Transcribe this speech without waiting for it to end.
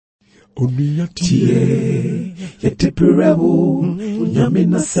Tie yeteperewo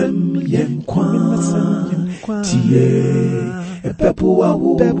nyamina sem yenkwa tie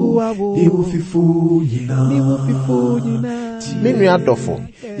epepuawo iwufifu yina Menu adofo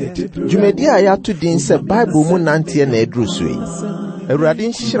dwumadi a yato din se Bible mu nante na edrusui Awurade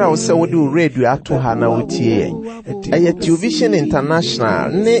nhyira wo se wode radio ato ha na wotie eye Television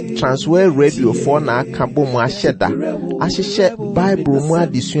International ne Transworld Radio for na aka bom ahyeda ahyehye Bible mu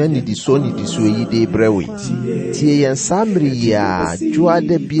adesua ni diso yi de brewe tie yen samri ya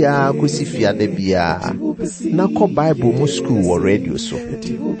juade bia kosifia de bia na ko Bible mu school wo radio so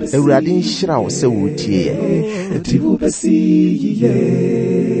Awurade nhyira wo se wotie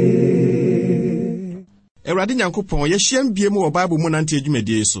Awurade Nyankopɔn yɛhyia mbie mu wɔ Bible mu nante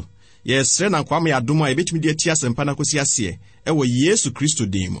adwumadie so. Yɛsrɛ na kwame yɛ adom a yɛbɛtumi de atia asɛmpa na kosi ase ɛwɔ Yesu Kristo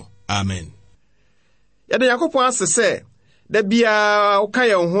din mu. Amen. Yɛde Nyankopɔn ase sɛ da bia woka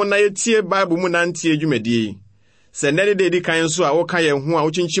yɛn ho na yɛtie Bible mu nante adwumadie. Sɛ nɛde de di kan so a woka yɛn ho a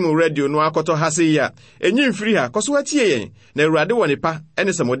wokyinkyim radio no akɔtɔ ha se ya. Enyi mfiri ha kɔso atie yɛn na Awurade wɔ nipa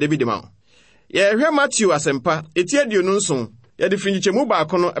ɛne sɛ mo David ma. Yɛhwɛ Mateo Asɛmpa etie aduonu nson yɛde finyikyemu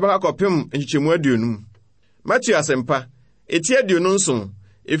baako no ɛbɛka kɔpem nyikyemu aduonu. Mateo Asɛmpa etie aduonu nson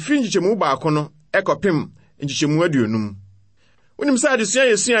efinyikyemu baako no ɛkɔpem nyikyemu aduonu. Wonim sɛ adesua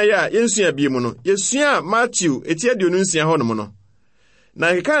yɛsua yɛ a yɛnsua bie mu no yɛsua Mateo etie aduonu nsia hɔ no no. Na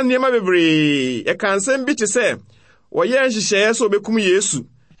keka nneɛma bebree yɛka nsɛm bi te sɛ wɔyɛ nhyehyɛeɛ sɛ obekum Yesu.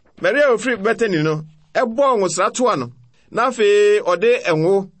 Maria ofiri Betani no ɛbɔ nwosra toa no na afei ɔde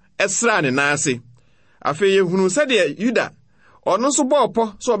ɛnwo ɛsra ne naase. Afei yɛhunu sɛdeɛ Yuda ɔno nso bɔɔ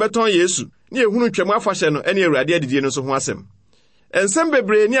pɔ sɛ ɔbɛtɔn Yesu. Ni ehunu twam afahyɛ no ɛne Awurade adidie no so ho asɛm. Ensɛm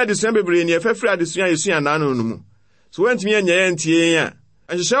bebree ni adesua bebree ni ɛfɛfiri adesua yɛsua naano no mu. So wantumi anya yɛntie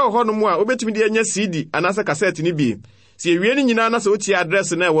a nhyehyɛ hɔ no mu a obetumi de anya CD anasa cassette ni bi. Si ewie ni nyinaa na sɛ wotie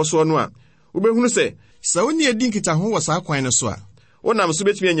address na ɛwɔ so no a wobɛhunu sɛ woni edi nkita ho wɔ saa kwan no so a wonam so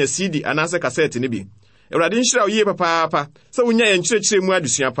betumi anya CD anasa cassette ni bi. Awurade nhyira wo yie papaapa sɛ wonya yɛnkyerɛkyerɛ mu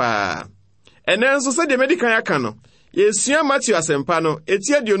adesua paa. Ɛnɛ nso sɛ de medikan aka no yesua Mateo Asɛmpa no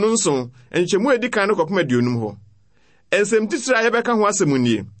etie aduonu nson enkyemu edikan no kɔpem aduonum hɔ. Ensɛm titira a yɛbɛka ho asɛm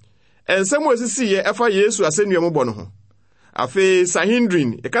nie. Ensɛm a osisi yɛ ɛfa Yesu asɛnnua mu bɔ no ho. Afei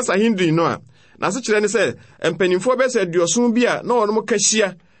Sahindrin, yɛka Sahindrin no a na se kyerɛ ne sɛ mpanimfo bɛsɛ aduoson bi a na wɔnom ka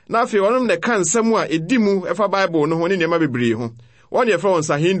hyia na afei wɔnom ne ka nsɛm a edi mu ɛfa Bible no ho ne nneɛma bebree ho. Wɔn yɛfrɛ wɔn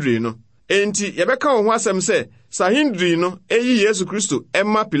Sahindrin no. Enti yɛbɛka ho asɛm sɛ Sahindrin no eyi Yesu Kristo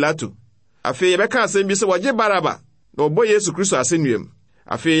ɛma Pilato. Afei yɛbɛka asɛm bi sɛ wɔgye Baraba na ɔbɔ Yesu Kristo asɛnnuam.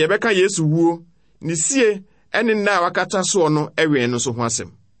 Afei yɛbɛka Yesu wuo, ne sie ɛne nna a wakata so no ɛwɛn no so ho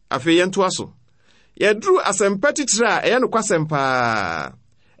asɛm. Afei yɛntoa so. Yɛduru asɛmpa titira a ɛyɛ no kwasɛmpa.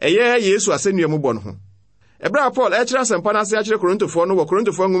 Ɛyɛ Yesu asɛnnuam bɔ no ho. Ɛbra Paul ɛkyerɛ asɛmpa no ase akyerɛ Korintofoɔ no wɔ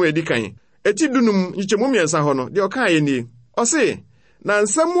Korintofoɔ nwoma edi kan. Eti dunum nyikyɛmu mmiɛnsa hɔ no, deɛ ɔka yɛ nie. Ɔse, na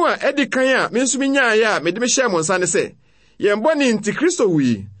nsɛm a ɛdi kan a me nso minyaayɛ a mede me hyɛ mo nsa ne sɛ, yɛn bɔne nti Kristo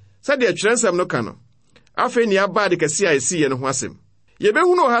wuyi, sɛdeɛ twerɛ nsɛm no ka no. Afei ni aba de kɛse a esi yɛ no ho asɛm.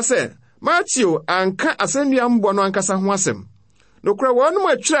 Yɛbɛhunu ha sɛ Mateo anka asɛnnua mbɔ no ankasa ho asɛm. Nokora wɔnom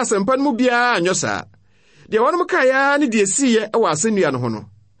atwerɛ asɛmpa no mu biara anyɔ saa. Deɛ wɔnom ka ya ne deɛ esi yɛ ɛwɔ asɛnnua no ho no.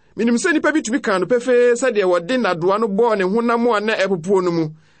 Minim sɛ nipa bi tumi kan no pefee sɛdeɛ wɔde nadoa no bɔɔ ne honam a na ɛpopo no mu.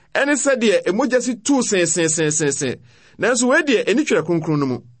 Ɛne sɛdeɛ emogya si tu sensensensensen. Nanso wei deɛ eni twerɛ kronkron no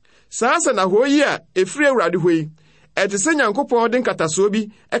mu. Saa sɛ na hɔ yi a efiri Awurade hɔ yi. Ɛte sɛ Nyankopɔn de nkatasoɔ bi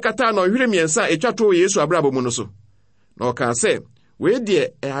ɛkata na ɔhwere mmiɛnsa a etwa to wɔ Yesu abrabɔ mu no so. Na ɔka sɛ, wei deɛ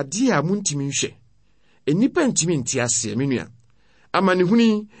ade a muntimi nhwɛ. Enipa ntimi nte ase menua.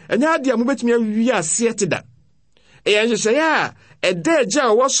 Amanehuni ɛnyɛ ade a mubetumi awi ase te da. Ɛyɛ nhyehyɛeɛ a ɛda agya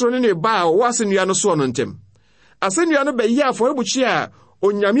a ɔwɔ soro ne ne ba a ɔwɔ asɛnnua no so no ntɛm. Asɛnnua no bɛyɛ afɔrebɔkyi a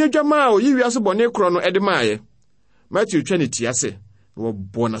onyame adwama a oyi wiase bɔne korɔ no ɛde maayɛ. Matthew twa ne ti ase na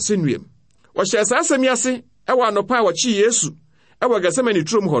wɔbɔ n'asɛnnuam. Wɔhyɛ saa asɛm yi ase ɛwɔ anɔpa a wɔkyi Yesu ɛwɔ Getsemane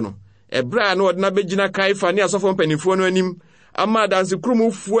turom hɔ no. Ɛbra na wɔde na begyina Kaifa ne asɔfo mpanimfoɔ no anim ama danse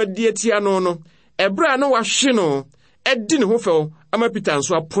kurumufoɔ adi atia no no. Ɛbra na wɔahwe no ɛdi ne ho fɛw ama Peter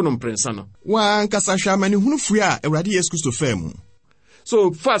nso apo no mprɛnsa no. Wa nkasa hwɛ amanehunu fue a Awurade Yesu Kristo faa mu.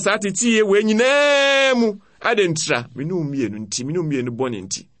 So fa saa tetie wei nyinaa mu adentira mene umienu nti mene umienu bɔne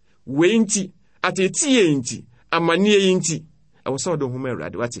nti wei nti atetie nti amane nti ɛwɔ sɛ ɔde ho ma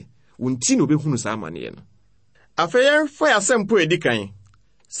Awurade wate wonti no obɛhunu saa amane no. Afei yɛmfa asɛmpo edi kan.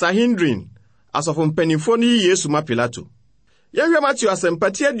 Sahindrin asɔfo mpanimfo no yi Yesu ma Pilato. Yɛhwɛ Mateo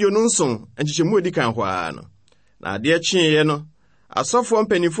Asɛmpa tie aduonu nson nkyekyɛmu edi kan hɔ a no. Na adeɛ kyeeɛ no asɔfo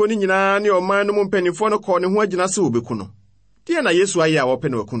mpanimfo no nyinaa ne ɔman no mu mpanimfo no kɔɔ ne ho agyina sɛ obeku no. Deɛ na Yesu ayɛ a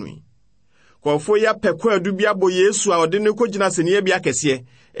wɔpɛ no waku no yi. kɔfo ya pɛkɔ adu bi abɔ Yesu a ɔde ne kɔgyina senia bi akɛseɛ.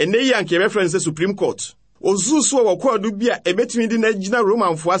 Ene yi anke bɛfrɛ sɛ Supreme Court. Ozusu wɔ kɔ adu bi a ebetumi de na gyina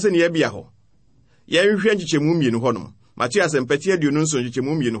Romanfo asenia bi hɔ. Yɛnhwɛ nkyekyɛmu mmienu hɔ no. Mateo Asɛmpa 29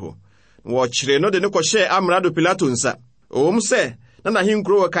 nkyekyɛmu mmienu hɔ. Wɔkyerɛ no de ne kɔhyɛ Amrado Pilato nsa. Sɛ na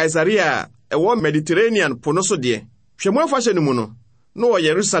n'ahenkuro wɔ Kaesarea a ɛwɔ Mediterranean po no so deɛ. Hwɛmu afahyɛ no mu no, na wɔ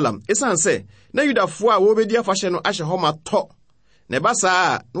Yerusalem. Esan sɛ na Yudafo a wɔbɛdi afahyɛ no ahyɛ hɔ ma tɔ. Na ɛba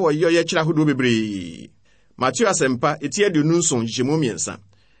saa na wɔyɛ kyerɛ ahodoɔ bebree. Mateo Asɛmpa 29 nkyekyɛmu mmiɛnsa.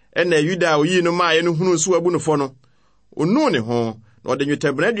 Ɛna Yuda a oyi no maa yɛ no hunu nso abu no fɔ no. Onu ne ho na ɔde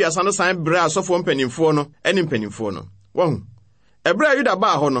nnwetɛbena aduasa no san brɛ asɔfoɔ mpanimfoɔ no ne mpanimfoɔ no. Wɔn ɛbrɛ a Yuda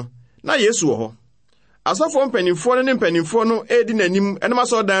baa hɔ no, na Yesu wɔ hɔ. Asɔfoɔ mpanimfoɔ no ne mpanimfoɔ no edi n'anim ɛnam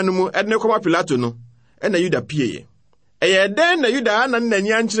asɔredan no mu ɛde ne kɔma Pilato no, ɛna Yuda pieɛ. Ɛyɛ dɛn na Yuda ana n'ani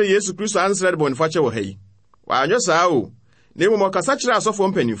ankyerɛ Yesu Kristo ansrɛ de bɔnefakyɛ wɔ ha yi. Wɔanyɛ saa o, na mmom ɔkasa kyerɛ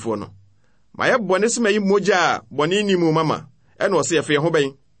asɔfoɔ mpanimfoɔ no. Ma yɛ bɔne sɛ mayi mogya a bɔne nni mu mama, ɛna ɔsɛ yɛfɛ yɛn ho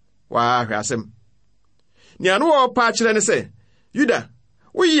bɛn. Wɔahwɛ asɛm. Nea no wɔpa kyerɛ ne sɛ, Yuda,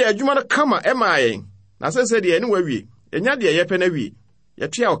 woyɛ adwuma no kama ɛmaa yɛn. Na sɛ deɛ ɛne wawie, ɛnya deɛ yɛpɛ na wie.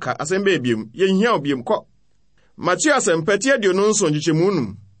 Yɛtua ɔka asɛm bɛɛ biom, yɛnhia obiom kɔ. Mateo Asɛmpa 29 nkyekyɛmu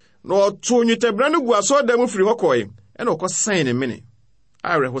num. Na ɔtoo nnwetɛbena no gu asɔredan mu firi hɔ kɔe, ɛna ɔkɔsɛn ne mene.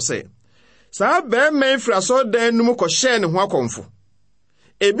 Awerɛho sɛ, saa bɛrima yi firi asɔredan no mu kɔhyɛɛ ne ho akɔmfo.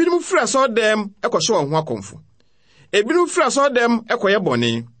 Ebinom firi asɔredan mu ɛkɔhyɛ wɔn ho akɔmfo. Ebinom firi asɔredan mu ɛkɔyɛ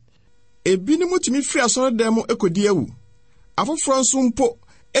bɔne. Ebinom tumi firi asɔredan mu ɛkɔdi awu. Afoforɔ nso mpo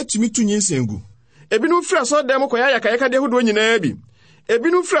etumi tu nyinsɛn gu. Ebinom firi asɔredan mu kɔyɛ ayakayaka de ahodoɔ nyinaa bi.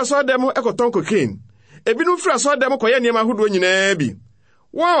 Ebinom firi asɔredan mu ɛkɔtɔn cocaine. Ebinom firi asɔredan mu kɔyɛ nneɛma ahodoɔ nyinaa bi.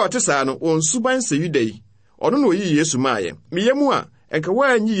 Wɔn a ɔte saa no, wɔn suban sɛ Yuda yi. Ɔno na oyi Yesu maayɛ. Meyɛ mu a, ɛnka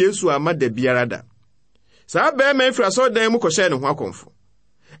wɔanyi Yesu ama da biara da. Saa bɛrima yi firi asɔredan mu kɔhyɛ ne ho akɔmfo.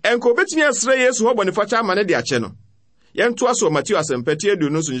 Ɛnka obetumi asrɛ Yesu hɔ bɔnefakyɛ ama ne de akyɛ no. Yɛntoa so Mateo Asɛmpa 29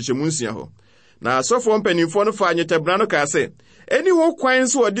 nkyekyɛmu 6 hɔ. Na asɔfoɔ mpanimfoɔ no faa nnwetɛbena no kaa sɛ, ɛni ho kwan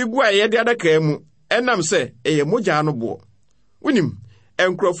sɛ wɔde gu a yɛde adaka mu, ɛnam sɛ ɛyɛ mogya no boɔ. Wonim,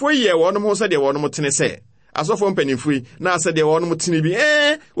 nkurɔfoɔ yi yɛ wɔnom ho sɛdeɛ wɔnom tene sɛ, asɔfoɔ mpanimfoɔ yi na sɛdeɛ wɔnom tene bi,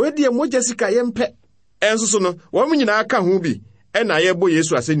 wɔadi mogya sika yɛmpɛ. Ɛnso so no, wɔn nyinaa ka ho bi, ɛna yɛbɔ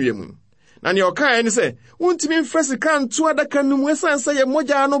Yesu asɛnnua mu. Na nea ɔkae ne sɛ, wontumi mfa sika nto adaka no mu ɛsan sɛ yɛ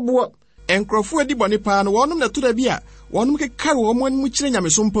mogya no boɔ. Nkurɔfoɔ adi bɔne paa no wɔnom na to da bi a, wɔnom kekare wɔn anim kyerɛ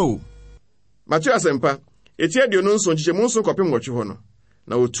nyamesom mpa o. Mateo Asɛmpa 29 nkyekyɛmu 9 kɔpem 8 hɔ no.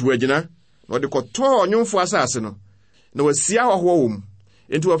 Na otu agyina, na ɔde kɔtɔɔ ɔnwomfo asase no. Na wasia hɔhoɔ wɔ mu.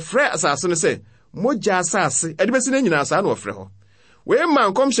 Enti wɔfrɛ asase no sɛ, mogya asase, ɛde bɛsi ne nyinaa saa na wɔfrɛ hɔ. Wei ma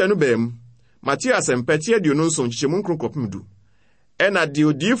nkɔmhyɛ no baa mu. Mateo Asɛmpa 29 nkyekyɛmu 9 kɔpem 10. Ɛna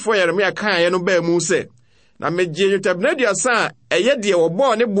deɛ odiyifoɔ Yeremia kaeɛ no baa mu sɛ, na megye nnwetɛbena aduasa a ɛyɛ deɛ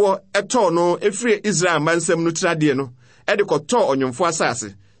wɔbɔɔ ne boɔ ɛtɔɔ no efiri Israel mansɛm no tiradeɛ no, ɛde kɔtɔɔ ɔnwomfo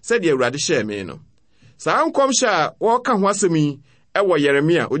asase, sɛdeɛ Awurade hyɛɛ me no. Saa nkɔmhyɛ a wɔka ho asɛm yi ɛwɔ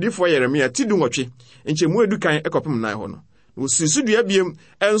Yeremia, odiyifoɔ Yeremia ti 12, nkyɛmu 11 ɛkɔpem 9 hɔ no. Osisi dua biem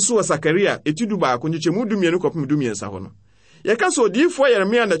ɛnso wɔ Sakaria eti 12 nkyɛmu 12 kɔpem 13 hɔ no. Yɛka sɛ odiyifoɔ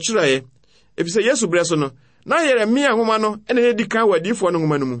Yeremia na kyerɛɛ, efisɛ Yesu brɛ so no, na Yeremia nhoma no ɛna yɛdi kan wɔ odiyifoɔ no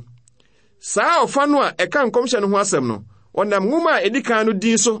nhoma no mu. Saa ɔfa no a ɛka nkɔmhyɛ no ho asɛm no, ɔnam nhoma a edi kan no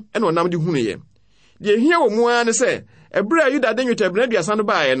din so ɛna ɔnam de hunuiɛ. Deɛ hia wɔ mu ara ne sɛ, ɛbrɛ a Yuda de nnwetɛbena aduasa no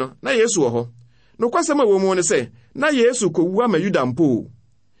baeɛ no, na Yesu wɔ hɔ. Nokwasɛm a wɔ mu ne sɛ, na Yesu kɔwu ama Yuda mpo.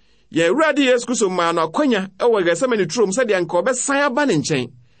 Yɛn Awurade Yesu Kristo maa no akwanya ɛwɔ Gɛsemane turom sɛdeɛ nka ɔbɛsan aba ne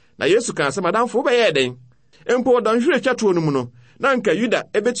nkyɛn. Na Yesu kaa sɛ, madamfo wobɛyɛ dɛn? Mpo ɔdɔnhwere twatoɔ no mu no, na nka Yuda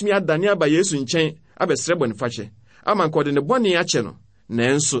ebetumi adane aba Yesu nkyɛn abɛsrɛ bɔnefakyɛ, ama nka ɔde ne bɔne akyɛ no.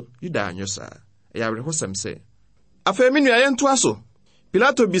 Nanso Yuda anyɛ saa. Ɛyɛ awerɛhosɛm sɛ. Afei me nua yɛntoa so.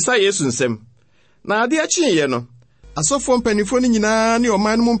 Pilato bisa Yesu nsɛm. Na ade akyeeɛ no, asɔfoɔ mpanimfoɔ no nyinaa ne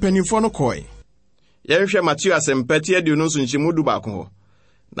ɔman no mu mpanimfoɔ no kɔe. Yɛnhwɛ Mateo Asɛmpa 29 nkyekyɛmu 11 hɔ.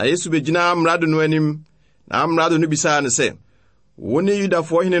 Na Yesu begyina amrado no anim, na amrado no bisaa no sɛ, wo ne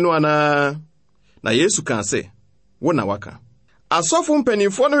Yudafoɔ hene no anaa? Na Yesu kaa sɛ, wo na waka. Asɔfoɔ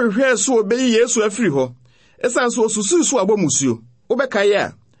mpanimfoɔ no hwehwɛɛ so obeyi Yesu afiri hɔ, ɛsiane sɛ osusuw so abɔ musuo. Wobɛkae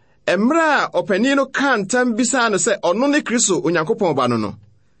a, ɛmmerɛ a ɔpanin no kaa ntam bisaa no sɛ ɔno ne Kristo Onyankopɔn ba no,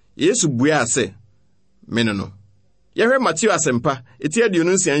 Yesu buaa sɛ, mene no. Yɛhwɛ Mateo Asɛmpa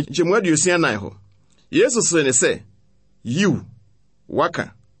 29 nkyɛmu 69 hɔ. Yesu sere ne sɛ, yiw,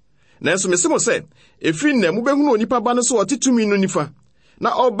 waka. Nanso mese mo sɛ, ɛfiri nnɛ mobɛhunu onipa ba no so ɔte tumi no nifa,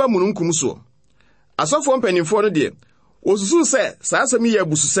 na ɔba mununkum soɔ. Asɔfoɔ mpanimfoɔ no deɛ, wosusuw sɛ saa asɛm yi yɛ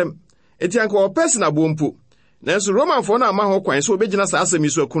abususɛm, enti anka wɔpɛ si na bo mpo. Nanso Romanfoɔ no ama ho kwan sɛ obegyina saa asɛm yi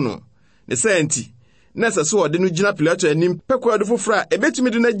so aku no. Ne sɛ nti, na sɛ so ɔde no gyina Pilato anim pɛkɔɔdo foforo a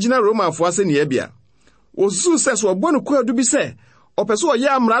ebetumi de na gyina Romanfo ase ne bia. Osusu sɛ so ɔbɔ no kɔɔdo bi sɛ ɔpɛ so ɔyɛ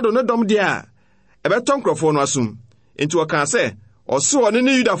amrado no dɔm de a ɛbɛtɔ nkrɔfo no asom. Enti wɔka sɛ ɔse ɔne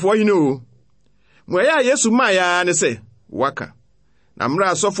ne Yudafo hene o. Mmoa a Yesu maa ya ne sɛ waka. Na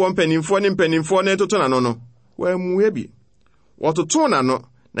mmra asɔfo mpanimfo ne mpanimfo ne toto n'ano no wɔamuɛ bi. Wɔtoto n'ano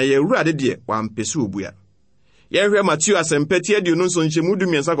na yɛwurade de wampɛse obua. Yɛhwɛ Mateo Asɛmpa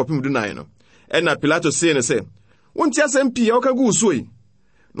 19:19 no. Ɛna Pilato see ne sɛ, "Wonti asɛm pii a woka gu so yi."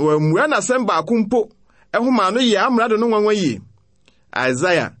 Na wɔamua n'asɛm baako mpo ɛhoma no yɛ amrado no nwanwa yi.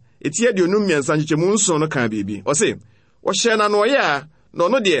 Isaiah 19:9 no ka biribi. Ɔse, "Wɔhyɛ na no ɔyɛ a, na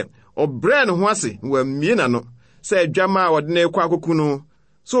ɔno deɛ ɔbrɛ ne ho ase wɔamie na no sɛ adwama a wɔde ne kɔ akoko no.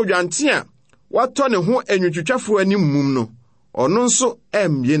 So odwante a watɔ ne ho anwitwitwafo anim mum no, ɔno nso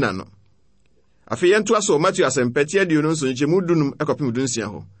amie na no." Afei yɛnto aso Mateo Asɛmpa 19:15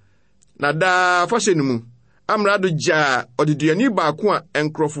 hɔ. Na daa fahyɛ no mu, amrado gya ɔdeduani baako a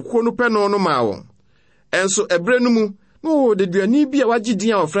nkrɔfokuo no pɛ no maa wɔn. Ɛnso ɛbrɛ no mu, na ɔdeduani bi a wagye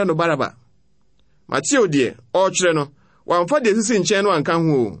din a ɔfrɛ no Baraba. Mateo deɛ ɔkyerɛ no, wamfa deɛ sisi nkyɛn no anka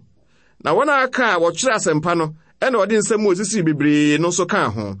ho. Na wɔn aka a wɔkyerɛ asɛmpa no, ɛna ɔde nsɛm a osisi bebree no nso kaa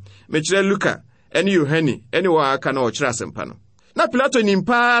ho. Mekyerɛ Luka ɛne Yohane ɛne wɔn aka na wɔkyerɛ asɛmpa no. Na Pilato nim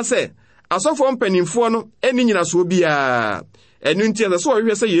paa sɛ asɔfo mpanimfoɔ no ɛne nyinasoɔ biara. Ɛno nti ɛsɛ sɛ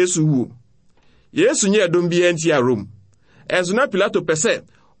ɔhwehwɛ sɛ Yesu wuo. Yesu nyɛ dɔm biara nti a Rome. Ɛnso na Pilato pɛ sɛ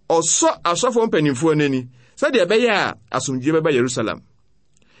ɔsɔ asɔfo mpanimfoɔ n'ani sɛdeɛ ɛbɛyɛ a asomdwie bɛba Yerusalem.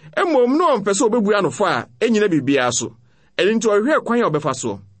 Mmom no ɔmpɛ sɛ ɔbɛbua no fo a ɛnyina biribiara so. Ɛno nti ɔhwehwɛ kwan a ɔbɛfa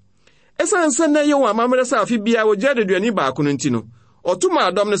so. Ɛsan sɛ na yɛ wɔ amammerɛ sɛ afe biara wɔgya deduani baako no nti no, ɔto maa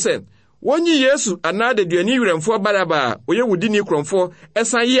dɔm no sɛ wɔnyi Yesu anaa deduani werɛmfoɔ Baraba a ɔyɛ wudini krɔmfoɔ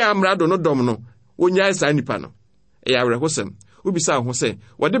ɛsan yɛ amrado no dɔm no, wɔnyae saa nipa no. Ɛyɛ awerɛhosɛm. Wobisa ho sɛ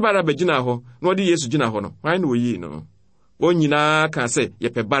wɔde Baraba gyina hɔ na wɔde Yesu gyina hɔ no, hwan na wɔyii no? Wɔn nyinaa ka sɛ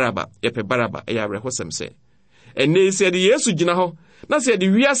yɛpɛ Baraba. Ɛyɛ awerɛhosɛm sɛ ɛnnɛ sɛ yɛde Yesu gyina hɔ na sɛ yɛde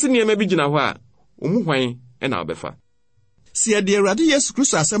wiase nneɛma bi gyina hɔ a ɔmu hwan ɛna wɔbɛfa. Sɛ yɛde Awurade Yesu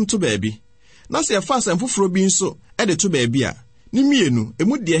Kristo asɛm to baabi na sɛ yɛfa asɛm foforo bi nso ɛde to baabi a ne mmienu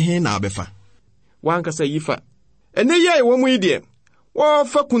emu deɛ he na wɔbɛfa? Wankasa yifa. Ɛnnɛ yɛ ɛwɔ mu yi deɛ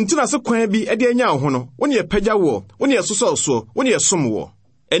wɔfa kuntuna se kwan bi ɛde anya wo ho no, wo ne yɛpagya wɔ, wo ne yɛsosɔ soɔ, wo ne yɛsom wɔ.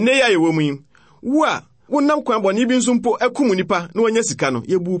 Ɛnnɛ yɛ ɛwɔ mu yi, wo a wonam kwan bɔne bi nso mpo akum nipa na wɔnya sika no,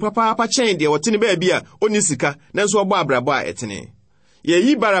 yɛbu papaapa kyɛn deɛ wɔte ne baabi a ɔnni sika na nso ɔbɔ abrabɔ a ɛtene.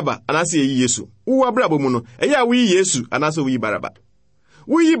 Yɛyi Baraba anaasɛ yɛyi Yesu. Wo abrabɔ mu no, ɛyɛ a woyi Yesu anaasɛ woyi Baraba.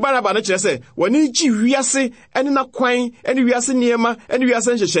 Woyi Baraba no kyerɛ sɛ wɔne gyi wiase ɛne na kwan ɛne wiase nneɛma ɛne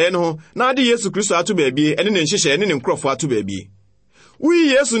wiase nhyehyɛeɛ no ho na ade Yesu Kristo ato baabi ɛne ne nhyehyɛeɛ ne ne nkrɔfo ato baabi.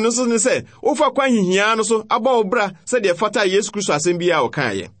 Woyi Yesu no so ne sɛ wofa kwan hihia no so abɔ wo bra sɛdeɛ fata Yesu Kristo asɛm bi a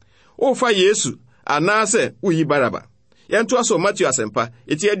ɔkaeɛ. Wofa Yesu anaasɛ woyi Baraba. Yɛnto aso Mateo Asɛmpa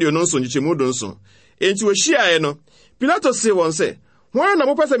 19:9. Enti wɔhyiaeɛ no, Pilato see wɔn sɛ, "Hwan na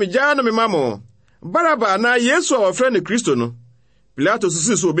mopɛ sɛ megyaa no mema mo? Baraba anaa Yesu a wɔfrɛ no Kristo no?" Pilato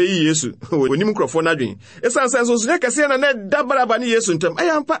susu so obeyi Yesu. Onim nkrɔfo n'adwen. Ɛsan sɛ nso sunya kɛse na da Baraba ne Yesu ntam.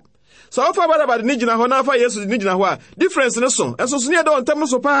 Ɛyɛ ampa. Sɛ ɔfa Baraba de ne gyina hɔ na afa Yesu de ne gyina hɔ a, difference ne so. Ɛnso sunya da ɔntam no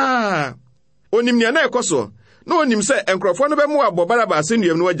so paa. Onim nea na ɛkɔ so. Na onim sɛ nkrɔfo no bɛmo abɔ Baraba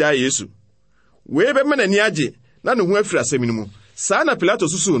asɛnnuam no wagyaa Yesu. Wei bɛma n'ani agye na ne ho afiri asɛm no mu. Saa na Pilato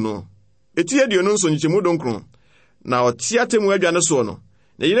susu no. Eti 19:9 na ɔte atemu adwa no so no.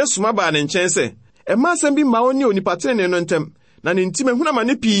 Na yire soma baa ne nkyɛn sɛ, "Ɛma asɛm bi ma ɔne onipa tenene no ntam." Na ne ntim ehuna ma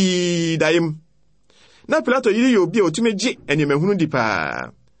ne pii daim. Na Pilato yiri yɛ obi a otumi gye animehunu di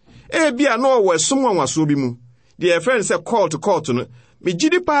paa. Ebia na ɔwɔ som nwanwaso bi mu. Deɛ ɛfrɛ no sɛ cult no, megye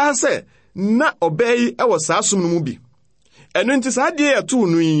di paa sɛ na ɔbaa yi ɛwɔ saa som no mu bi. Ɛno nti saa deɛ yɛtoo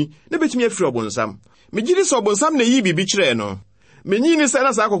no yi, ne betumi afiri ɔbonsam. Megye di sɛ ɔbonsam na yi bibi kyerɛ no. Menyi ni sɛ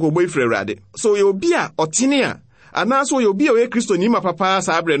na saa akɔkɔbɔ ifiri Awurade. So yɛ obi a ɔtene a, anaasɛ ɔyɛ obi a ɔyɛ Kristo ni ma papa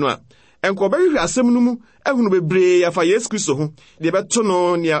saa abrɛ no a, ɛnkɔbɛhwehwɛ asɛm no mu ehunu bebree afa Yesu Kristo ho. Deɛ bɛto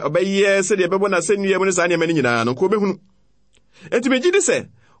no nea ɔbɛyɛ sɛ deɛ bɛbɔ na sɛnnua mu ne saa nneɛma no nyinaa no nkɔbɛhunu. Enti megye di sɛ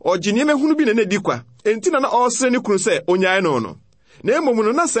ɔgye nneɛma hunu bi na di kwa. Enti na ɔsrɛ ne kunu sɛ onyae no no. Na mmom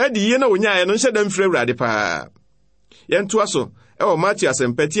no na saa de yie na onyae no nhyɛ da mfiri Awurade paa. Yɛntoa so ɛwɔ Mateo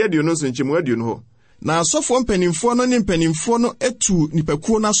Asɛmpa 19:20 hɔ. Na asɔfoɔ mpanimfoɔ no ne mpanimfoɔ no etu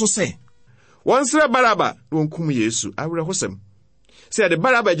nipakuo no aso sɛ wɔnsrɛ Baraba na wɔnkum Yesu. Awerɛhosɛm. Sɛ yɛde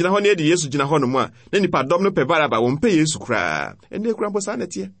Baraba gyina hɔ na yɛde Yesu gyina hɔ no mu a, na nipadɔm no pɛ Baraba, wɔmpɛ Yesu koraa. Ɛnɛ kura mpo saa na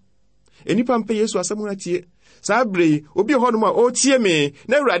tie. Enipa mpɛ Yesu asɛm no tie. Saa bere yi, obi hɔ no mu a ɔtie me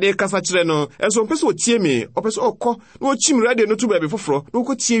na Awurade kasa kyerɛ no, ɛnso mpɛ sɛ ɔtie me, ɔpɛ sɛ ɔkɔ na ɔkyim radio no to baabi foforɔ na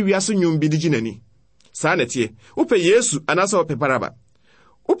ɔkɔtie wiase nnwom bi de gyina ni. Saa na tie. Wopɛ Yesu anaasɛ wopɛ Baraba.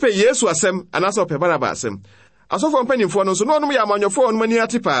 Wopɛ Yesu asɛm anaasɛ wopɛ Baraba asɛm. Asɔfo mpanimfoɔ no nso na ɔnom yɛ amanyɔfoɔ ɔnom ani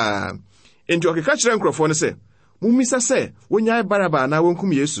ate paa. Enti ɔkeka kyerɛ nkurɔfoɔ no sɛ, mummisa sɛ wonyae Baraba anaa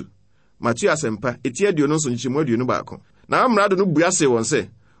wonkum Yesu. Mateo Asɛmpa, eti 20:21. Na amrado no bua se wɔn sɛ,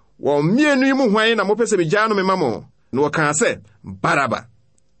 wɔn mmienu yi mu hwan na mopɛ sɛ migyaa no mema mo? Na wɔkaa sɛ, Baraba.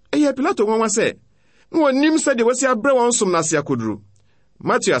 Ɛyɛ Pilato nwanwa sɛ, na wɔnim sɛdeɛ wɔsi abrɛ wɔn som n'ase akoduru.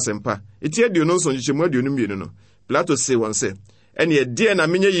 Mateo Asɛmpa, eti 20:22 no, Pilato se wɔn sɛ, ɛne ɛdeɛ na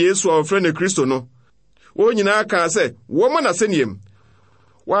menye Yesu a wɔfrɛ no Kristo no. Wɔn nyinaa kaa sɛ, wɔmmɔ n'asɛnniem.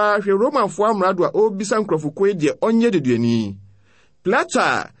 Wɔahwɛ Romanfoɔ amrado a obisa nkurɔfokuo yi deɛ ɔnyɛ deduani. Pilato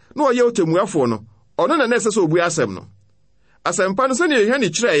a na ɔyɛ otemuafoɔ no, ɔno na ɛsɛ sɛ obua asɛm no. Asɛmpa no sɛnea yɛhwɛ ne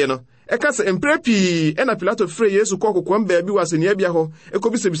kyerɛeɛ no, ɛka sɛ mpere pii ɛna Pilato frɛ Yesu kɔ kokoam baabi wɔ asɛnniabea hɔ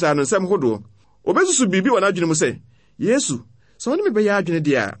ekɔbisabisa no nsɛm hodoɔ. Obesusu biribi wɔ n'adwene mu sɛ, Yesu, sɛ ɔne me bɛyɛ adwene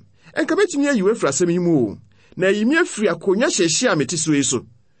deɛ a, ɛnka bɛtumi ayi wo afiri asɛm yi mu o, na ayi me afiri akonnwa hyɛhyɛ a mete so yi so.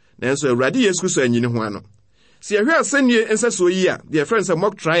 Nanso Awurade Yesu Kristo anyi ne ho ano. Sɛ yɛhwɛ asɛnnie nsɛsoɔ yi a, deɛ ɛfrɛ no sɛ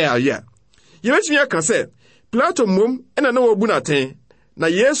mock trial yi a, yɛbɛtumi aka sɛ, Pilato mmom ɛna na wɔbu no atɛn, na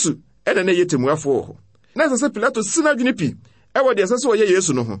Yesu ɛna na ɛyɛ temuafoɔ wɔ hɔ. Na ɛsɛ sɛ Pilato si n'adwene pi ɛwɔ deɛ ɛsɛ sɛ ɔyɛ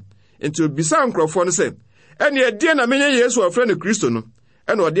Yesu no ho. Enti obisa nkurɔfoɔ no sɛ, ɛne ɛdeɛ na menyɛ Yesu a ɔfrɛ no Kristo no,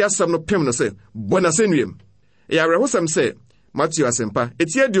 ɛna ɔde asɛm no pem no sɛ, bɔ n'asɛnnua. Ɛyɛ awerɛhosɛm sɛ, Mateo Asɛmpa,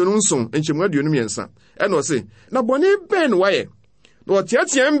 eti 19:23, ɛna ɔse, na bɔne bɛn no wayɛ? Na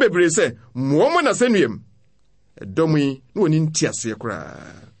ɔteateam bebree sɛ, mmɔmmɔ n'asɛnnua. Ɛdɔm yi na wɔn nti aseɛ koraa.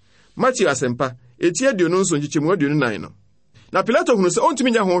 Mateo Asɛmpa, eti 19:29 no. Na Pilato hunu sɛ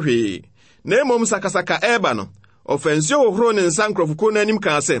ɔntumi nya ho hwee, na mmom sakasaka ɛɛba no, ɔfa nsuo hohoro ne nsa nkurɔfokuo n'anim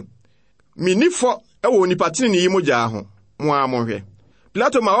kaa sɛ, minni fɔ ɛwɔ onipa tenenee yi mogyaa ho, mo a monhwɛ.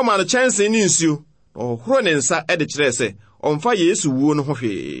 Pilato ma wɔma no kyɛnsee ne nsuo, na ɔhoro ne nsa ɛde kyerɛɛ sɛ, ɔmfa Yesu wuo no ho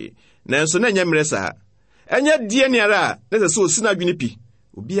hwee, nanso na ɛnyɛ mmerɛ saa. Ɛnyɛ deɛ neara a na sɛ sɛ osi n'adwene pi,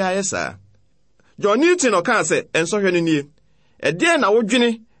 obiara yɛ saa. John Newton ɔkaa sɛ, ɛnsɔhwɛ no nie, ɛdeɛ na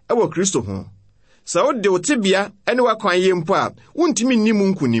wodwene ɛwɔ Kristo ho. Sɛ wode wo tebea ɛne wakwan yie mpo a, wontumi nni mu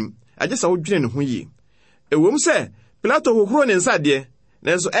nkonim, agye sɛ wodwene ne ho yie. Ɛwom sɛ, Pilato hohoro ne nsa deɛ,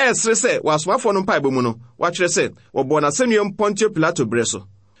 nanso ɛyɛsere sɛ wɔasomafoɔ no mpaebɔ mu no, wɔakyerɛ sɛ, wɔbɔɔ n'asɛnnua Pontio Pilato berɛ so.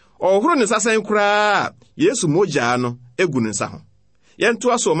 Ɔhohoro ne nsa sɛn koraa a, Yesu mogyaa no egu ne nsa ho.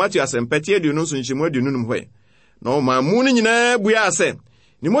 Yɛntoa so Mateo Asɛmpa 20:25 hɔ. Na ɔmanmu no nyinaa buaa sɛ,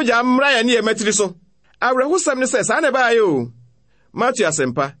 ne mogya mmra yɛ ne yɛ matiri so. Awerɛhosɛm ne sɛ, saa na ɛbaayɛ o. Mateo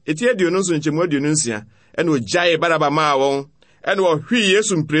Asɛmpa 20:26, ɛna ogyae Baraba maa wɔn, ɛna ɔhwee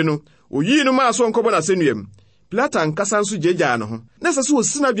Yesu mpire no, oyii no maa so nkɔbɔ n'asɛnnua. Pilato ankasa nso gyegyaa no ho, na ɛsɛ sɛ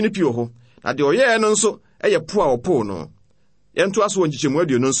osi n'adwene pii wɔ hɔ, na deɛ ɔyɛɛ no nso ɛyɛ po a ɔpoo no. Yɛntoa so wɔ nkyekyɛmu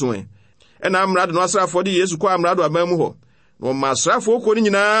 29. Ɛna amrado no asraafoɔ de Yesu kɔ amrado aban mu hɔ, na ɔma asraafoɔ kɔ no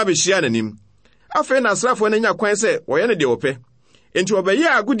nyinaa bɛhyia n'anim. Afei na asraafoɔ no anya kwan sɛ wɔyɛ no deɛ wɔpɛ. Enti wɔbɛyɛ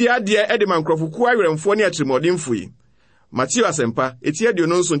agodie adeɛ ɛde ma nkurɔfokuo awerɛmfoɔ ne atirimuɔdenfo yi. Mateo Asɛmpa, eti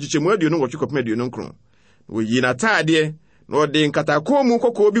 20:29. Oyi n'ataadeɛ, na ɔde nkatakɔn mu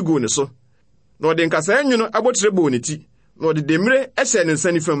kɔkɔɔ bi gu ne so. Na ɔde nkasaa nwono abotire bɔ ne ti, na ɔde demire ɛhyɛ ne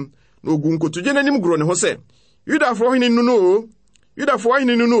nsa nifam, na ogu nkotodwe n'anim goro ne ho sɛ, Yudafoɔ hene no no, Yudafoɔ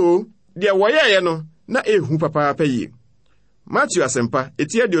hene no no, deɛ wɔyɛɛ no na ehu papaapa yie. Mateo Asɛmpa,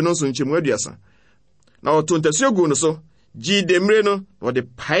 eti 20:30. Na ɔto ntasuo gu ne so, gyi demire no, na ɔde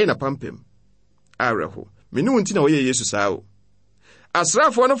pae na pampam. Awerɛho, mene wo nti na wɔyɛ Yesu saa o.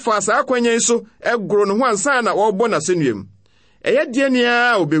 Asraafoɔ no fa saa kwanya yi so ɛgoro ne ho ansa na wɔbɔ n'asɛnnua. Ɛyɛ deɛ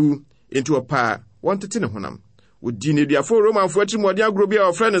nea obewu, enti wɔpaa wɔntete ne honam. Wodi ne duafo Romanfoɔ atirimuɔden agoro bi a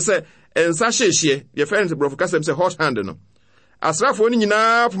wɔfrɛ no sɛ ɛnsa hyehyeɛ, yɛfrɛ no Borɔfo kasɛm sɛ hot hand no. Asraafoɔ no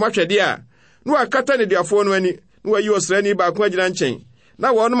nyinaa poma hwɛde a, na wakata ne duafoɔ no ani, na wayi ɔsraani baako agyina nkyɛn,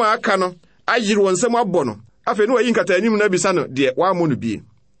 na wɔnom a aka no ayere wɔn nsɛm abɔ no. Afei na wayi nkataanim no abisa no deɛ wɔammo no bie.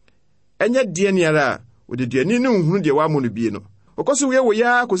 Ɛnyɛ deɛ neara a, odeduani ne nhunu deɛ wɔammo no bie no. Ɔkɔso wo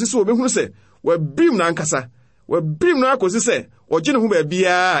ya kɔsi sɛ obɛhunu sɛ wabirim no ankasa, wabirim no akɔsi sɛ ɔgye ne ho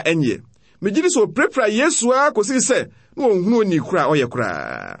baabiara ɛnyɛ. Megye sɛ ɔprapra Yesu akɔsi sɛ na ɔnhunu oni kora ɔyɛ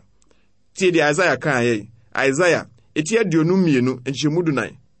koraa. Tie deɛ Isaia kaeɛ. Isaia eti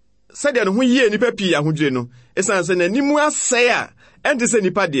 52:9. Sɛdeɛ ne ho yie nipa pii ahodwire no, ɛsiane sɛ n'anim asɛe a ɛnte sɛ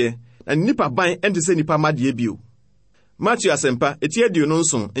nipa deɛ, na nipa ban ɛnte sɛ nipa madeɛ bio. Mateo Asɛmpa eti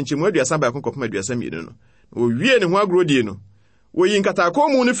 19:31-32 no. Owie ne ho agorodie no, woyi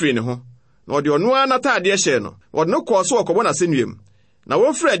nkatakɔn mu no firi ne ho, na ɔde ɔno ara n'ataadeɛ hyɛ no, ɔde no kɔɔ so ɔkɔbɔ n'asɛnnua. Na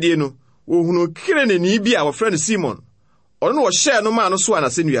wɔfrɛ deɛ no, wohunu kireneni bi a wɔfrɛ no Simon. Ɔno no wɔhyɛɛ no maa no so a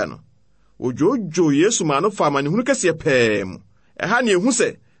n'asɛnnua no. Ojojo Yesu maa no fa amanehunu kɛseɛ pɛɛ mu. Ɛha ne ehu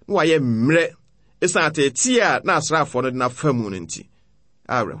sɛ na wayɛ mmerɛ, ɛsan atɛɛtie a na asraafoɔ no de n'afa mu no nti.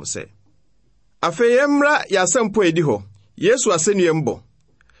 Awerɛho sɛ. Afei yɛmmra yɛasɛmpo edi hɔ, Yesu asɛnnua mbɔ.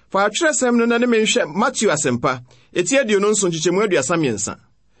 Fa atwerɛsɛm no na ne menhwɛ Mateo Asɛmpa eti aduonu nso nkyɛmu 33.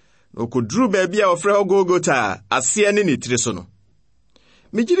 Na okoduru baabi a wɔfrɛ hɔ Golgota aseɛ ne ne tiri so no.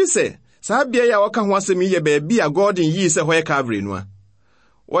 Megyiri sɛ saa bea ya wɔka ho asɛm yɛ baabi a Gordon yii sɛ hɔ yɛ Calvary no a.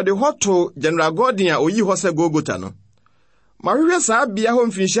 Wɔde hɔ to General Gordon a oyi hɔ sɛ Golgota no. Mahwehwɛ saa bea hɔ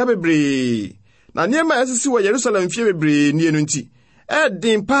mfinhyia bebree. Na nneɛma a ɛsisi wɔ Yerusalem fie bebree nie no nti.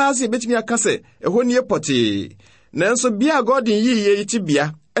 Ɛden paa sɛ ebetumi aka sɛ ɛhɔ nie pɔtee. Nanso bea Gordon yii yɛ ti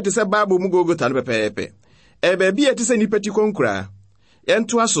bea ɛte sɛ Bible mu Golgota no pɛpɛɛpɛ. Baabi ɛte sɛ nipa ti konkura.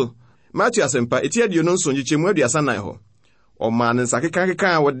 Yɛntoa so Mateo Asɛmpa eti aduonu nso nkyɛmu 34 hɔ. Ɔmaa ne nsa keka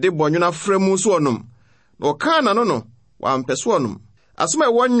a wɔde bɔnwona frɛ mu so ɔnom. Na ɔkaa na no wampɛ so ɔnom. Asoma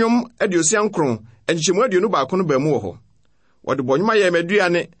ɛwɔ nnwom 69 nkyɛmu 21 no ba mu wɔ hɔ. Wɔde bɔnwoma yɛ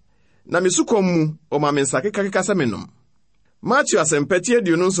maduane na mesukɔm mu ɔmaa me nsa keka sɛ menom. Mateo Asɛmpa eti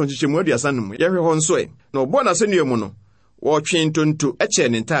aduonu nso nkyɛmu 30 no mu yɛhwɛ hɔ nso na ɔbɔ na sɛnua mu no wɔtwe ntonto ɛkyɛ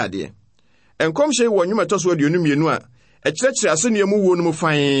ne ntaadeɛ. Nkɔmhyɛ wɔ nnwom ɛtɔ so 22 a ɛkyerɛkyerɛ asɛnua mu wo no mu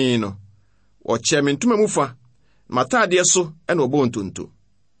fan no. Wɔkyɛ me ntoma mu fa mataadeɛ so ɛna ɔbɔ ntonto.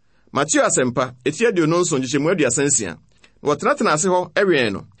 Mateo Asɛmpa eti aduonu nso nkyɛmu 36 wɔtenatena ase hɔ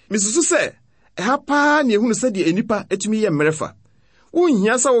ɛwɛn no. Misusu sɛ ɛha paa ne ehunu sɛ deɛ enipa etumi yɛ mmerefa.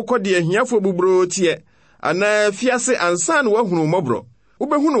 Wonhia sɛ wokɔ deɛ ahiafo buburo tie ana fiase ansa na wahunu mmɔborɔ.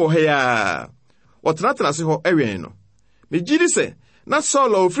 Wobɛhunu wɔ ha ya. Wɔtenatena ase hɔ ɛwɛn no. Megyiri sɛ na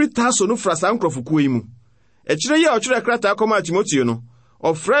Saul ofiri Taso no fra saa nkrɔfokuo yi mu. Ɛkyerɛ yi a ɔkyerɛ krataa kɔma Timoteo no,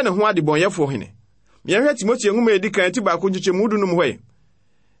 ɔfrɛ ne ho adebɔnyɛfo hene. Meyɛhwɛ Timoteo nhoma edi kan ti baako nkyɛmu 5 no hɔ.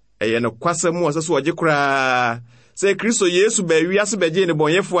 Ɛyɛ no kwasɛm mu ɔsɛ so ɔgye koraa. Sɛ Kristo Yesu ba wiase bɛgye ne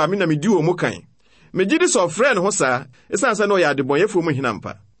bɔnyɛfo a me na medi wɔ mu kan. Megyiri sɛ ɔfrɛ ne ho saa, ɛsan sɛ na ɔyɛ adebɔnyɛfo mu hina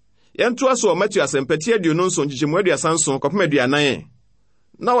mpa. Yɛntoa so Mateo Asɛmpa ti aduonu nso nkyɛmu 37 kɔpem 40.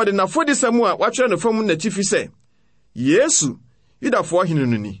 Na wɔde n'afɔdisɛm a wɔatwerɛ no fam n'atifi sɛ Yesu Yudafo hene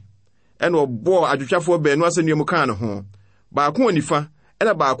no ni. Ɛna ɔbɔ adwotwafoɔ baanu asɛnnua mu kaa ne ho. Baako wɔ nifa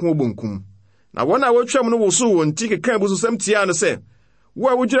ɛna baako wɔ bonkum. Na wɔn a wɔtwam no woso wɔn ti keka busosɛm tia no sɛ wo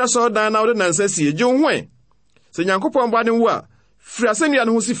a wogyira sɛ ɔdan na wode nansa sie gye wo ho ɛ. Sɛ Nyankopɔn ba ne wo a firi asɛnnua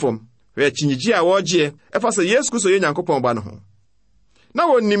no ho si fam. Hwɛ kyinyigye a wɔgye ɛfa sɛ Yesu Kristo yɛ Nyankopɔn ba no ho. Na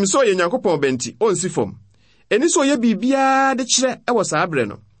wɔnim sɛ ɔyɛ Nyankopɔn bɛnti ɔnsi fam. Ɛni sɛ ɔyɛ biribiara de kyerɛ ɛwɔ saa berɛ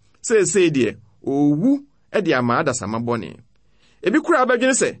no. Sɛ deɛ owu ɛde ama adasama bɔne. Ebi kura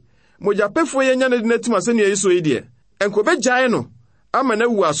abɛdwene sɛ mogyapɛfo yɛ nya ne de natum asɛnnua yi so yi deɛ ɛnko bɛgyae no ama na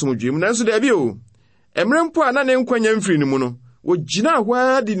wu asomdwem nanso da bi o. Emre mpo a na ne nkwanya mfiri ne mu no wogyina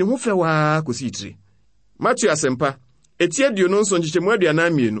hɔ di ne ho fɛ waa kosi tiri. Mateo Asɛmpa eti aduonu nso nkyɛmu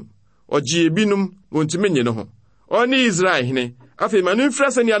 42 ɔgye ebinom wɔntumi nye no ho. Ɔne Israel hene afei ma no mfiri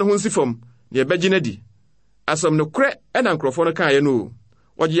asɛnnua no ho nsi fam ne ɛbɛgye na di. Asɛm no korɛ ɛna nkrɔfo no kaeɛ no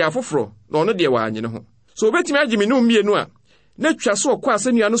ɔgye afoforo na ɔno deɛ waanye ne ho. So obetumi agye me no mmienu a na twa so ɔkɔ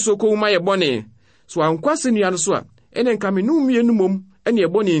asɛnnua no so kɔ ma yɛ bɔne. So ankɔ asɛnnua no so a ɛne nka me no mmienu mom ɛne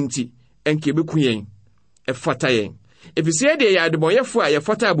ɛbɔne nti ɛnka ɛbɛku yɛn ɛfata yɛn. Efisɛ deɛ yɛ adebɔnyɛfo a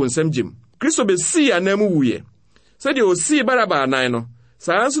yɛfata abonsam gyem. Kristo besii anan mu wuyɛ. Sɛdeɛ osii Baraba anan no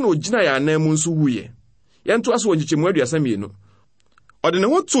saa nso na ogyina yɛ anan mu nso wuyɛ. Yɛnto aso wɔ nkyɛmu 32. Ɔde ne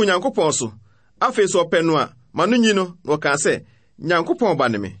ho to Nyankopɔn so. Afei so ɔpɛ no a ma no nyi no na ɔka sɛ Nyankopɔn ba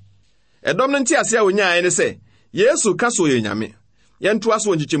ne me. Ɛdɔm no nti ase a onyaa ne sɛ Yesu ka so yɛ nyame. Yɛnto aso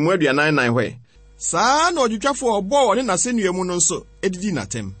wɔ nkyɛmu 49 hɔ. Saa na ɔdwotwafo ɔbɔ wɔ ne n'asɛnnua mu no nso edidi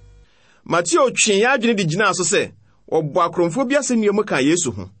n'atem. Mateo twe yɛ adwene de gyina so sɛ ɔbɔ akromfo bi asɛnnua mu ka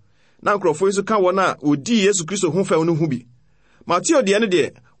Yesu ho. Na nkrɔfo yi so ka wɔn a odi Yesu Kristo ho fɛw no ho bi. Mateo deɛ ne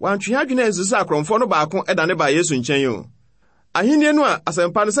deɛ wantwe adwene nso sɛ akromfo no baako ɛda ne ba Yesu nkyɛn yo. Ahenni no a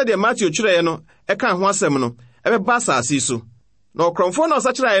asɛmpa no sɛ deɛ Mateo kyerɛɛ no ɛka ho asɛm no ɛbɛba asase so. Na ɔkromfo no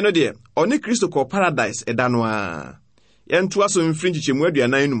ɔsakyerɛɛ no deɛ ɔne Kristo kɔ paradise ɛda no a. Yɛnto aso mfiri nkyɛmu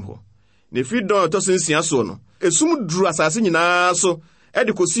 40 num hɔ. Ne fi dɔn ɛtɔ so 6 so no esum duru asase nyinaa so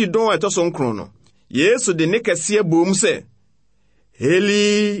ɛde kosi dɔn ɛtɔ so 9 no. Yesu de ne kɛseɛ bom sɛ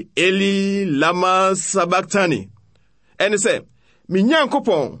Eli, Eli, lama sabachthani. Ɛne sɛ, me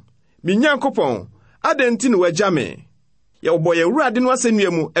Nyankopɔn, adɛn nti na wagya me? Yɛwɔbɔ yɛ Awurade no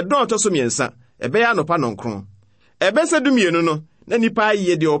asɛnnua mu ɛdɔn ɔtɔ so 3, ɛbɛyɛ anɔpa nɔnkron. Ɛbɛsɛ 12 no, na nipa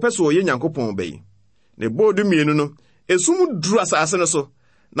ayɛ deɛ ɔpɛ so ɔyɛ Nyankopɔn bɛyi. Ne bɔ 12 no, esum duru asase no so.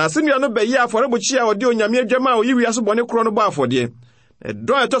 Na asɛnnua no bɛyɛ afɔrebɔkyi a ɔde onyame adwama a ɔyi wiase bɔne korɔ no bɔ afɔdeɛ.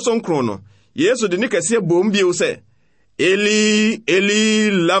 Ɛdɔn ɛtɔ so 9 no, Yesu de ne kɛseɛ bom bio sɛ Eli,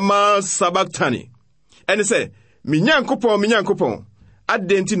 Eli, lama sabachthani. Ɛne sɛ, me Nyankopɔn,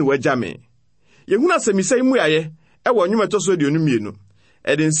 adɛn nti na wagya me? Yɛhunu asɛmisɛe mu ayɛ ɛwɔ nnwom ɛtɔ so 22.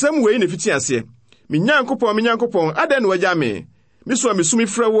 Ɛde nsɛm wei na fiti aseɛ. Me Nyankopɔn, adɛn na wagya me? Me so a mesumi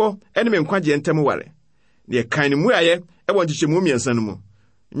frɛ wo ɛne me nkwagye ntɛm ware. Ne kan ne mu ayɛ ɛwɔ nkyɛmu 3 no mu.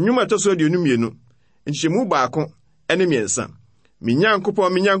 Nnwuma to so de onum nhyemu baako ene miensa. Me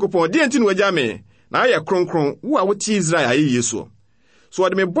Nyankopɔn, de enti no wagya me na ayɛ kronkron wo a wote Israel ayi Yesu. So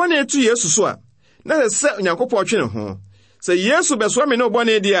ɔde me bɔne to Yesu so a, na sɛ Nyankopɔn twe ne ho. Sɛ Yesu bɛsoa me no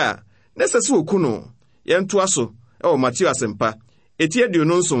bɔne di a, na sɛ sɛ oku no. Yɛntoa so ɛwɔ Mateo Asɛmpa eti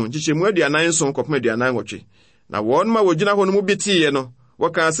 49 nkyɛmu 49 kɔpem 49. Na wɔn ma wogyina hɔ no mu betiye no,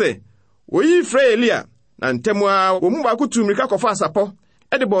 wɔka sɛ, "Oyi frɛ Elia." Na ntɛm a wɔn mu baako tu mmirika kɔfa asapɔ,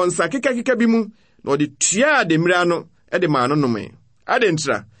 ɛde bɔ nsa keka bi mu, na ɔde tua de mmira no, ɛde ma no nome.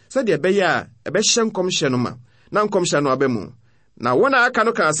 Adentra, sɛ de ɛbɛyɛ a, ɛbɛhyɛ nkɔmhyɛ no ma, na nkɔmhyɛ no aba mu. Na wɔn a aka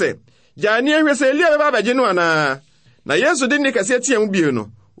no ka sɛ, "Gyaa ni ehwɛ sɛ Elia bɛba abɛgye no anaa?" Na Yesu de ne kɛse atia mu bio no,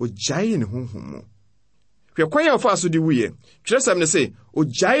 ogyae ne honhom mu. Hwɛ kwan a ɔfa so de wuye. Kyerɛsɛm ne sɛ,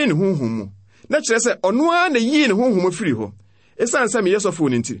 ogyae ne honhom mu. Na kyerɛ sɛ ɔno ara na yii ne honhom afiri hɔ. Esan sɛ me Yesofo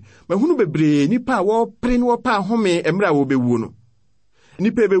ne ntiri, mahunu bebree nipa a wɔpere ne wɔpa home emra a wɔbɛwuo no.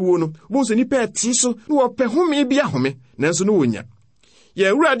 Nipa bɛwuo no, bo so nipa ati so ne wɔpɛ home bi ahome, nanso no wonya. Yɛ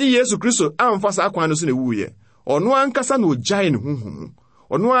Awurade Yesu Kristo amfa saa kwan no so ne wuye. Ɔno ankasa na ogyae ne honhom mu.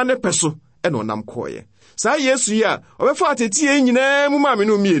 Ɔno ara ne pɛ so ɛna ɔnam kɔɔyɛ. Saa Yesu yi a ɔbɛfa atetie nyinaa mu ma me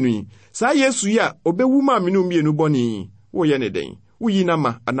no mienu yi. Saa Yesu yi a obewu ma me no mienu bɔne, wo yɛ ne den. Wuyi na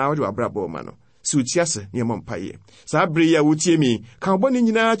ma ana wo de wabrabɔ ma no. Si utiase ne mo mpaye. Saa bere ya wotie mi, ka bɔne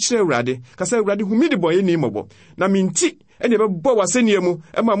nyinaa kyerɛ Awurade. Ka sɛ Awurade hu mi de bɔye ni mmɔbɔ. Na minti ɛne bɛbɔ wasɛnniɛ mu,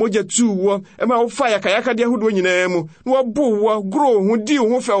 ɛma mogya tu wɔ, ɛma wo fa yakayaka de ahodoɔ nyinaa mu. Na wɔbo wɔ, goro ho di ho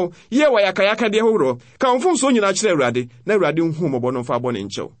fɛw, yɛ wa yakayaka de ahodoɔ. Ka mfom so nyinaa kyerɛ Awurade. Na Awurade hu mmɔbɔ no fa bɔne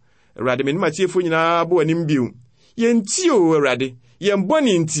nkyɛw. Awurade me nimatiefo nyinaa bo anim biu. Yɛnti o Awurade, yɛn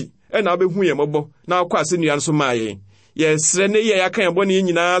bɔne nti, ɛna wobɛhu yɛn mmɔbɔ, na akɔ asɛnnua no so maa yɛn. Yɛsrɛ ne yɛ yɛaka yɛn bɔne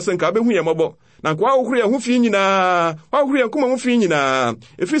nyinaa so nka wobɛhu yɛn mmɔbɔ. Na kwa wohuru yɛn ho fi nyinaa, wohuru yɛn koma ho fi nyinaa.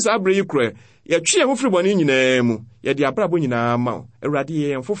 Ɛfiri saa bere yi korɛ, yɛtwe yɛn ho firi bɔne nyinaa mu. Yɛde abrabɔ nyinaa ma wo. Awurade yɛ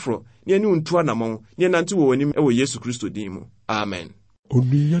yɛn foforɔ, ne yɛne ntu anamɔn, ne yɛnante wɔ w'anim ɛwɔ Yesu Kristo din mu. Amen.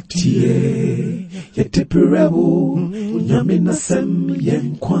 Tie, yetipirebo, unyame nasem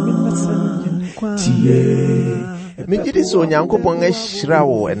yenkwa. Tie, Megye so Onyankopɔn ahyira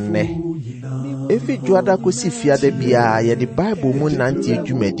wo ennɛ. Efi juada kosi fiade bia ye di Bible mu nante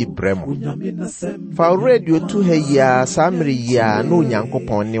adwumadi brɛm. Fa radio tu ha ya samri ya no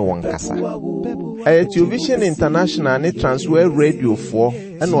Onyankopɔn ne won kasa. Mateo Vision International ne Transworld Radio fo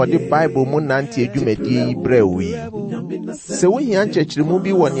ɛna ɔde Bible mu nante adwumadi yi brɛwi. Se wo hia nkyerɛkyerɛmu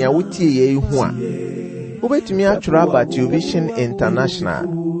bi wɔ nea wotie yɛ hu a. Wobɛtumi atwerɛ aba Mateo Vision International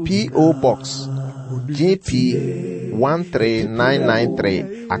PO Box GP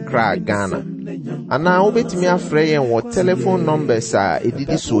 13993 Accra, Ghana. Ana wobɛtumi afrɛ yɛn wɔ telephone numbers a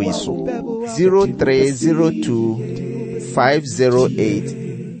edidi so yi so 0302 508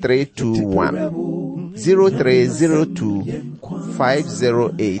 321 0302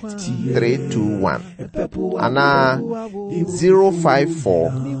 508 321 ana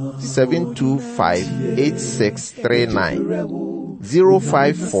 054 725 8639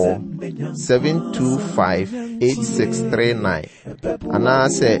 054 725 8639 ana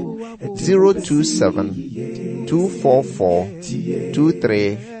say 027 244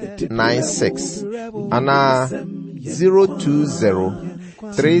 2396 ana 020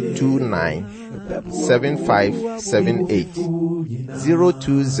 329 7578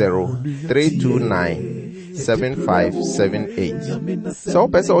 020 329 7578 so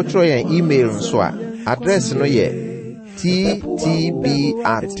pesa otro yan email nso a address no ye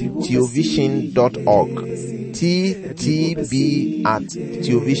ttb@theovision.org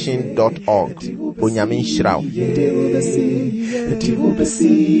ttb@theovision.org Onyamin Shrao Eti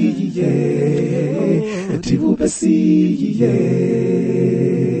ubesi